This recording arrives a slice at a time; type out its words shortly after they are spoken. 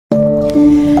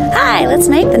Hi, let's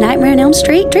make the Nightmare on Elm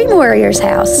Street Dream Warriors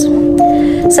house.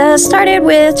 So I started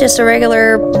with just a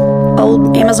regular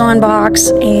old Amazon box,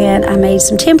 and I made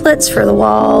some templates for the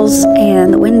walls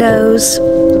and the windows.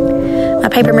 My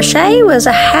paper mache was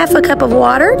a half a cup of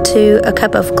water to a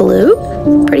cup of glue.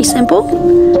 Pretty simple.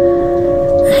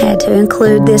 I had to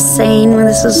include this scene.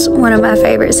 This is one of my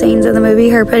favorite scenes of the movie,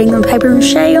 her putting the paper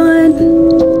mache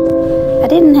on. I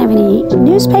didn't have any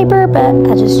newspaper, but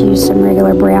I just used some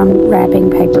regular brown wrapping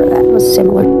paper that was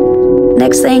similar.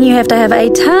 Next thing, you have to have a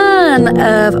ton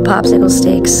of popsicle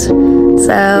sticks.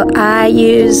 So I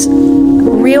used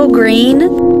real green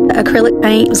acrylic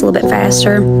paint. It was a little bit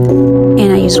faster.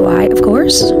 And I used white, of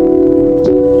course.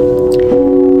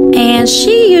 And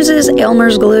she uses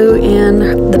Elmer's glue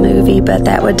in the movie, but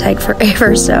that would take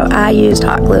forever. So I used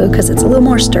hot glue because it's a little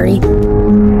more sturdy.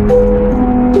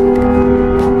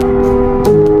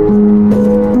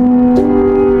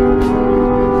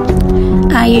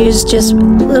 I used just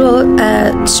little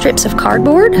strips of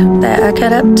cardboard that I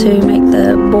cut up to make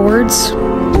the boards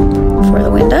for the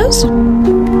windows.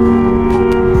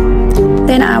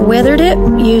 Then I weathered it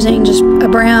using just a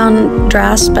brown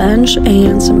dry sponge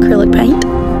and some acrylic paint.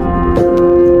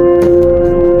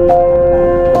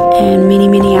 And many,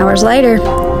 many hours later,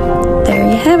 there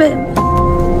you have it.